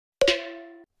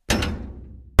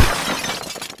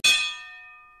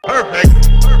Yo,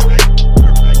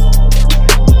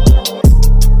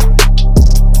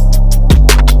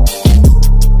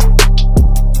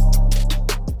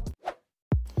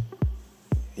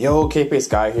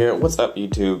 Kpaceguy here. What's up,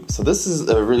 YouTube? So this is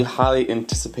a really highly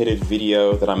anticipated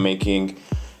video that I'm making,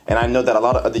 and I know that a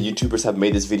lot of other YouTubers have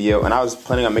made this video, and I was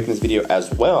planning on making this video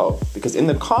as well, because in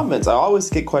the comments I always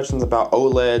get questions about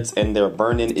OLEDs and their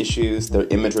burn-in issues, their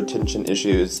image retention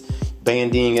issues,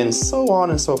 banding, and so on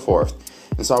and so forth.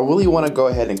 And so I really want to go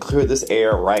ahead and clear this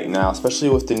air right now, especially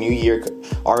with the new year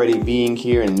already being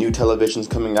here and new televisions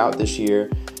coming out this year.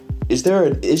 Is there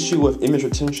an issue with image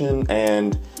retention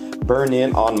and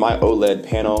burn-in on my OLED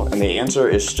panel? And the answer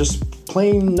is just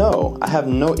plain no. I have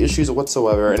no issues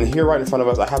whatsoever. And here right in front of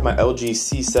us, I have my LG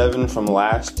C7 from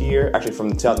last year, actually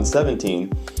from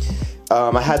 2017.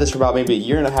 I had this for about maybe a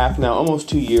year and a half now, almost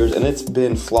 2 years, and it's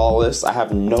been flawless. I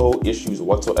have no issues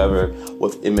whatsoever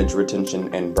with image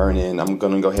retention and burn-in. I'm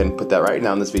gonna go ahead and put that right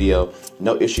now in this video.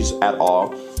 No issues at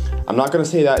all. I'm not gonna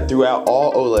say that throughout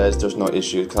all OLEDs there's no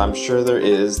issues, because I'm sure there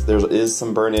is. There is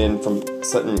some burn-in from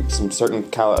certain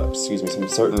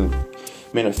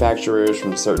manufacturers,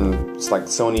 from certain like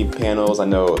Sony panels. I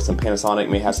know some Panasonic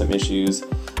may have some issues,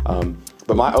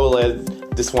 but my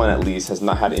OLED, this one at least, has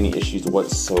not had any issues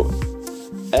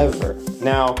whatsoever.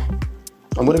 Now,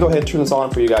 I'm gonna go ahead and turn this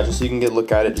on for you guys just so you can get a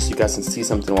look at it, just so you guys can see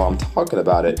something while I'm talking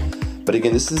about it. But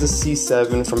again, this is a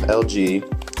C7 from LG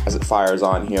as it fires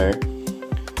on here.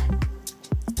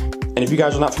 And if you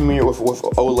guys are not familiar with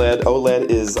OLED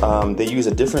is, they use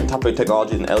a different type of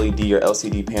technology than LED or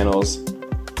LCD panels.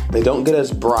 They don't get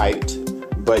as bright,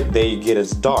 but they get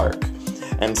as dark.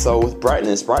 And so with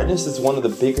brightness is one of the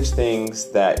biggest things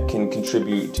that can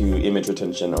contribute to image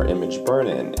retention or image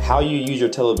burn-in. How you use your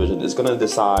television is going to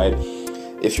decide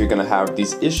if you're going to have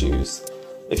these issues.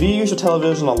 If you use your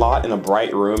television a lot in a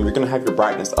bright room, you're going to have your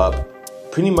brightness up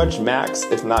pretty much max,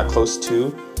 if not close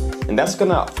to, and that's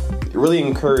going to really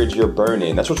encourage your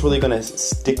burn-in. That's what's really going to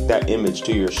stick that image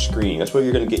to your screen. That's where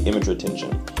you're going to get image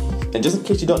retention. And just in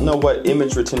case you don't know what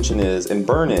image retention is and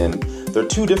burn-in, they're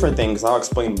two different things. I'll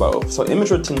explain both. So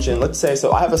image retention, let's say,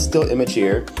 so I have a still image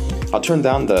here. I'll turn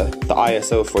down the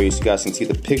ISO for you so you guys can see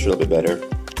the picture a little bit better.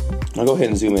 I'll go ahead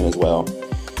and zoom in as well.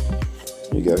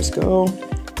 Here you guys go.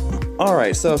 All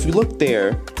right, so if you look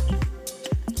there,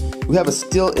 we have a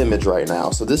still image right now.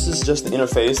 So this is just the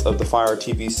interface of the Fire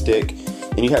TV stick.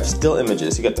 And you have still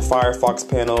images. You got the Firefox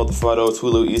panel, the photos,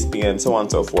 Hulu, ESPN, so on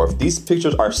and so forth. These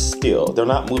pictures are still. They're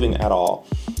not moving at all.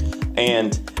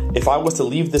 And if I was to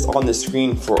leave this on the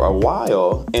screen for a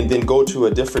while and then go to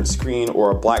a different screen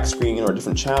or a black screen or a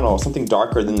different channel, something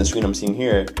darker than the screen I'm seeing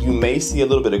here, you may see a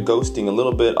little bit of ghosting, a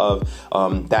little bit of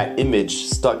that image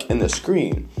stuck in the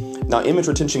screen. Now, image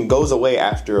retention goes away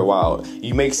after a while.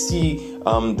 You may see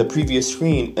the previous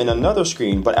screen in another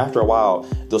screen, but after a while,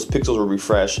 those pixels will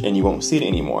refresh and you won't see it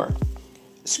anymore.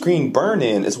 Screen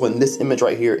burn-in is when this image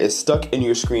right here is stuck in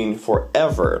your screen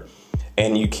forever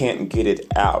and you can't get it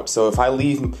out. So if I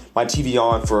leave my TV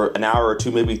on for an hour or two,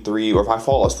 maybe 3, or if I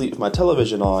fall asleep with my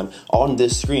television on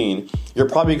this screen, you're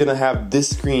probably gonna have this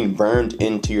screen burned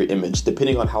into your image,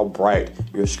 depending on how bright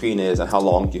your screen is and how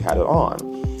long you had it on.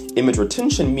 Image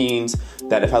retention means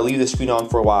that if I leave the screen on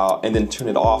for a while and then turn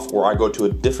it off, or I go to a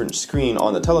different screen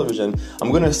on the television, I'm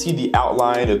gonna see the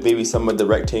outline of maybe some of the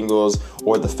rectangles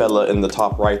or the fella in the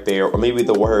top right there, or maybe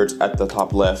the words at the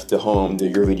top left, the home,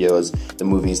 your videos, the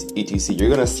movies, etc. You're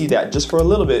gonna see that just for a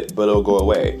little bit, but it'll go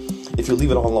away. If you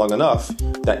leave it on long enough,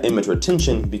 that image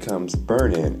retention becomes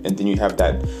burn-in, and then you have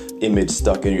that image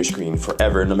stuck in your screen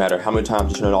forever, no matter how many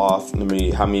times you turn it off, no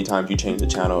matter how many times you change the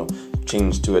channel,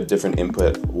 change to a different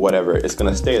input, whatever, it's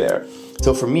gonna stay there.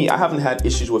 So for me, I haven't had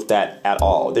issues with that at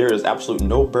all. There is absolutely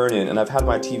no burn-in, and I've had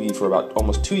my TV for about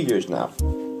almost 2 years now.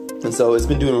 And so it's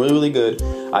been doing really, really good.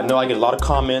 I know I get a lot of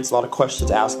comments, a lot of questions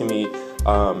asking me,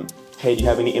 hey, do you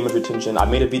have any image retention? I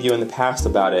made a video in the past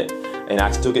about it, and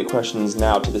I still get questions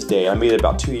now to this day. I made it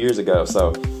about 2 years ago,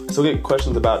 so I still get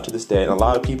questions about it to this day. And a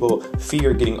lot of people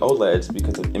fear getting OLEDs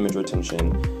because of image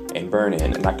retention and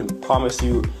burn-in. And I can promise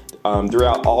you,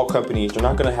 throughout all companies, you're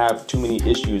not going to have too many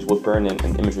issues with burn-in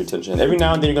and image retention. Every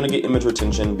now and then you're going to get image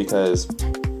retention because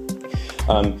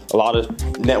a lot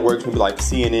of networks, maybe like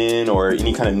CNN or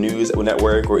any kind of news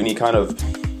network or any kind of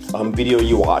video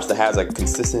you watch that has a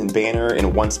consistent banner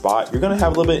in one spot, you're going to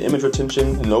have a little bit of image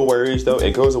retention. No worries though,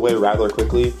 it goes away rather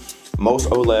quickly. Most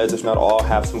OLEDs, if not all,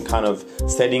 have some kind of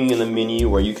setting in the menu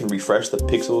where you can refresh the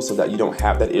pixels so that you don't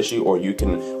have that issue, or you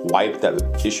can wipe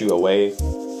that issue away.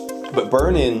 But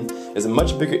burn-in is a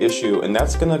much bigger issue, and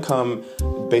that's gonna come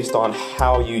based on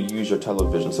how you use your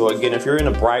television. So again, if you're in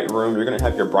a bright room, you're gonna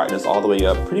have your brightness all the way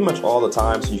up pretty much all the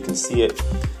time so you can see it.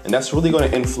 And that's really gonna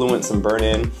influence some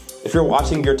burn-in. If you're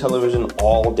watching your television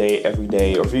all day, every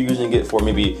day, or if you're using it for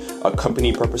maybe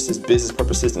company purposes, business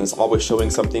purposes, and it's always showing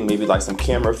something, maybe like some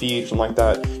camera feed, something like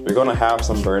that, you're gonna have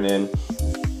some burn-in.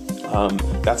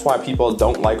 That's why people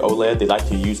don't like OLED. They like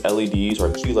to use LEDs or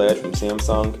QLED from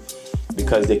Samsung,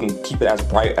 because they can keep it as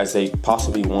bright as they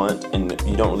possibly want and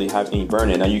you don't really have any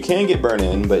burn-in. Now you can get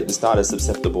burn-in, but it's not as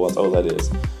susceptible as OLED is.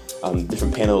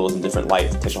 Different panels and different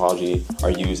light technology are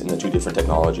used in the two different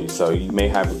technologies. So you may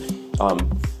have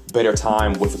better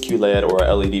time with a QLED or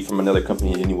a LED from another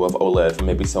company than you will with OLED from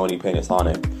maybe Sony,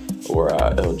 Panasonic, or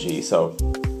LG. So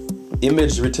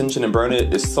image retention and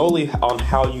burn-in is solely on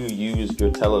how you use your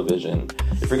television.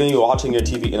 If you're gonna be watching your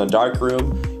TV in a dark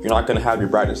room, you're not gonna have your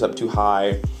brightness up too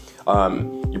high.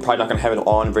 You're probably not gonna have it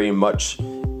on very much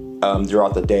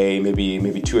throughout the day,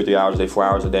 maybe 2 or 3 hours a day, 4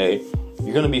 hours a day.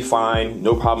 You're gonna be fine,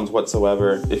 no problems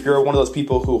whatsoever. If you're one of those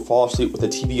people who fall asleep with the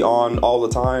TV on all the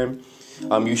time,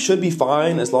 you should be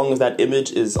fine as long as that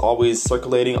image is always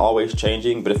circulating, always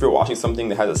changing. But if you're watching something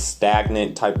that has a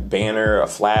stagnant type banner, a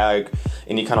flag,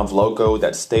 any kind of logo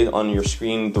that stays on your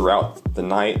screen throughout the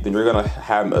night, then you're gonna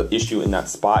have an issue in that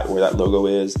spot where that logo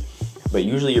is. But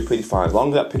usually you're pretty fine as long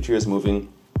as that picture is moving.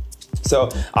 So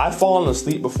I've fallen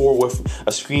asleep before with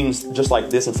a screen just like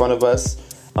this in front of us,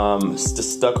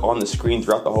 just stuck on the screen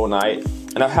throughout the whole night,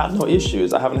 and I've had no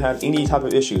issues. I haven't had any type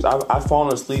of issues. I've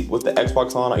fallen asleep with the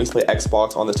Xbox on. I used to play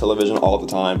Xbox on the television all the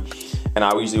time, and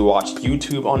I usually watch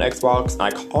YouTube on Xbox. And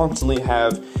I constantly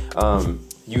have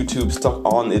YouTube stuck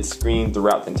on its screen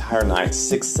throughout the entire night,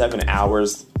 6-7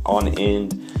 hours on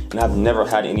end, and I've never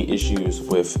had any issues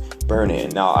with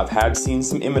burn-in. Now I've seen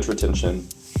some image retention,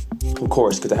 of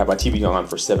course, because I have my TV on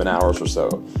for 7 hours or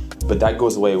so, but that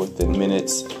goes away within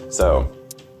minutes, so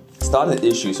it's not an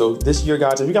issue. So this year,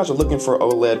 guys, if you guys are looking for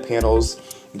OLED panels,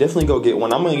 definitely go get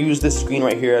one. I'm going to use this screen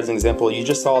right here as an example. You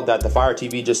just saw that the Fire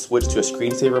TV just switched to a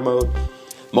screensaver mode.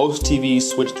 Most TVs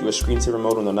switch to a screensaver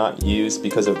mode when they're not used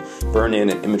because of burn-in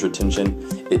and image retention.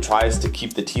 It tries to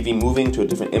keep the TV moving to a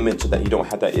different image so that you don't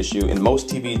have that issue. And most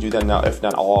TVs do that now, if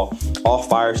not all. All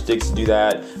Fire sticks do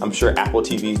that. I'm sure Apple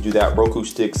TVs do that. Roku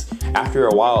sticks. After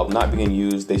a while of not being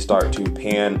used, they start to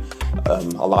pan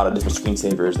a lot of different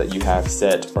screensavers that you have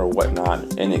set or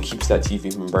whatnot, and it keeps that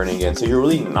TV from burning in. So you're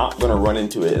really not going to run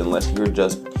into it unless you're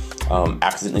just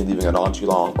accidentally leaving it on too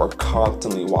long or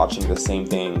constantly watching the same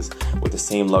things with the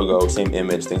same logo, same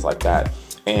image, things like that.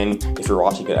 And if you're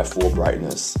watching it at full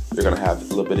brightness, you're gonna have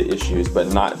a little bit of issues,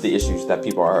 but not the issues that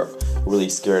people are really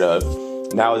scared of.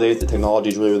 Nowadays, the technology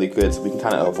is really, really good, so we can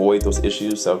kind of avoid those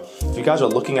issues. So if you guys are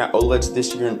looking at OLEDs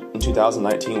this year in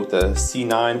 2019 with the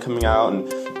C9 coming out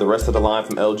and the rest of the line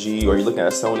from LG, or you're looking at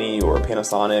a Sony or a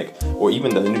Panasonic, or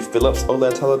even the new Philips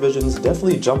OLED televisions,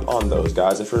 definitely jump on those,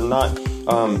 guys. If you're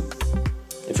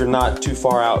not too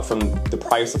far out from the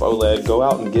price of OLED, go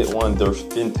out and get one. They're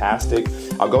fantastic.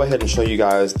 I'll go ahead and show you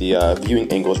guys the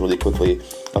viewing angles really quickly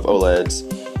of OLEDs.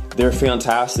 They're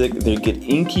fantastic. They get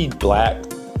inky black.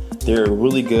 They're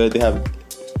really good. They have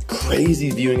crazy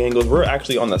viewing angles. We're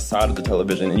actually on the side of the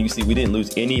television, and you see we didn't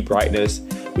lose any brightness.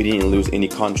 We didn't lose any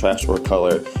contrast or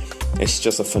color. It's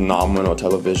just a phenomenal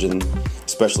television,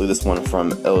 especially this one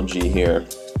from LG here.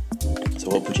 So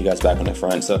we'll put you guys back on the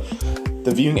front. So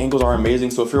the viewing angles are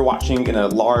amazing. So if you're watching in a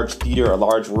large theater, a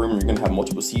large room, you're gonna have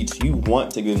multiple seats, you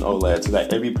want to get an OLED so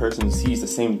that every person sees the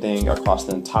same thing across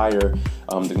the entire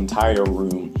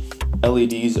room.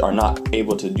 LEDs are not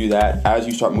able to do that. As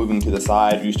you start moving to the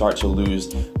side, you start to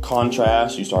lose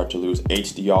contrast, you start to lose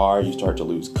HDR, you start to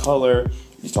lose color,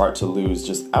 you start to lose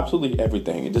just absolutely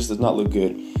everything. It just does not look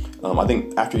good. I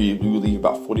think after you leave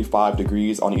about 45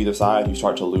 degrees on either side, you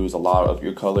start to lose a lot of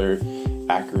your color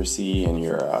accuracy and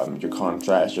your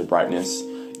contrast, your brightness,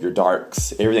 your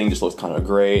darks. Everything just looks kind of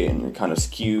gray and you're kind of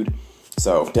skewed.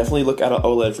 So definitely look at an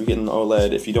OLED if you're getting an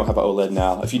OLED if you don't have an OLED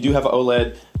now. If you do have an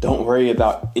OLED, don't worry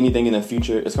about anything in the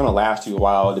future. It's going to last you a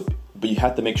while, but you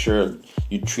have to make sure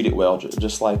you treat it well,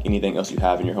 just like anything else you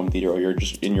have in your home theater, or you're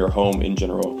just in your home in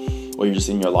general, or you're just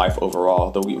in your life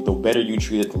overall. The better you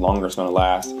treat it, the longer it's going to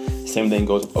last. Same thing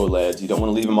goes with OLEDs. You don't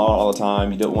want to leave them on all the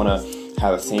time. You don't want to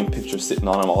have the same picture sitting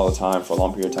on them all the time for a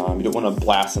long period of time. You don't want to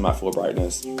blast them at full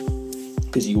brightness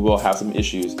because you will have some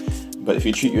issues. But if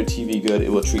you treat your TV good,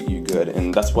 it will treat you good.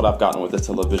 And that's what I've gotten with this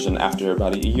television after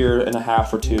about a year and a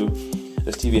half or two.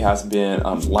 This TV has been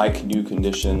like new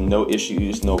condition, no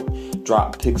issues, no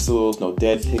dropped pixels, no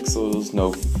dead pixels,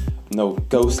 no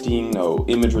ghosting, no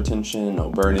image retention, no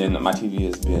burn-in. My TV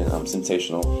has been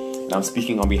sensational. And I'm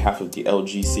speaking on behalf of the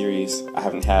LG series. I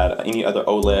haven't had any other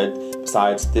OLED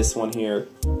besides this one here,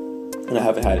 and I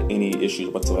haven't had any issues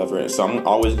whatsoever. So I'm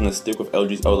always going to stick with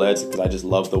LG's OLEDs because I just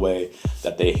love the way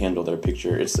that they handle their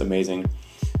picture. It's amazing.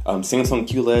 Samsung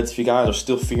QLEDs, if you guys are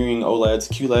still fearing OLEDs,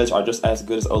 QLEDs are just as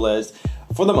good as OLEDs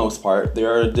for the most part.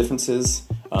 There are differences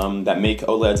that make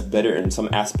OLEDs better in some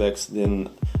aspects than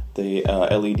the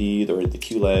LED or the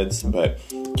QLEDs, but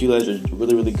QLEDs are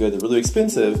really, really good. They're really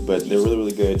expensive, but they're really,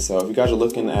 really good. So if you guys are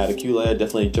looking at a QLED,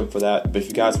 definitely jump for that. But if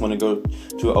you guys want to go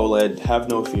to an OLED, have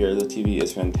no fear. The TV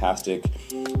is fantastic.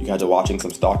 You guys are watching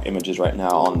some stock images right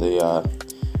now on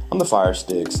the Fire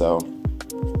Stick, so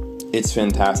it's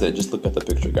fantastic. Just look at the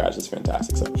picture, guys. It's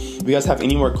fantastic. So if you guys have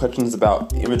any more questions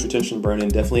about image retention burn-in,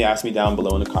 definitely ask me down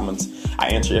below in the comments. I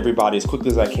answer everybody as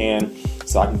quickly as I can,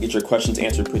 so I can get your questions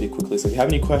answered pretty quickly. So if you have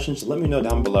any questions, let me know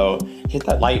down below. Hit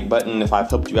that like button if I've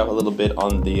helped you out a little bit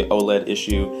on the OLED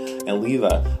issue, and leave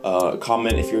a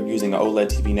comment if you're using an OLED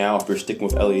TV now, if you're sticking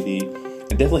with LED, and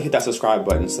definitely hit that subscribe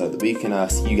button so that we can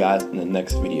see you guys in the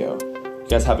next video. You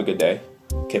guys have a good day.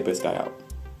 Kpaceguy out.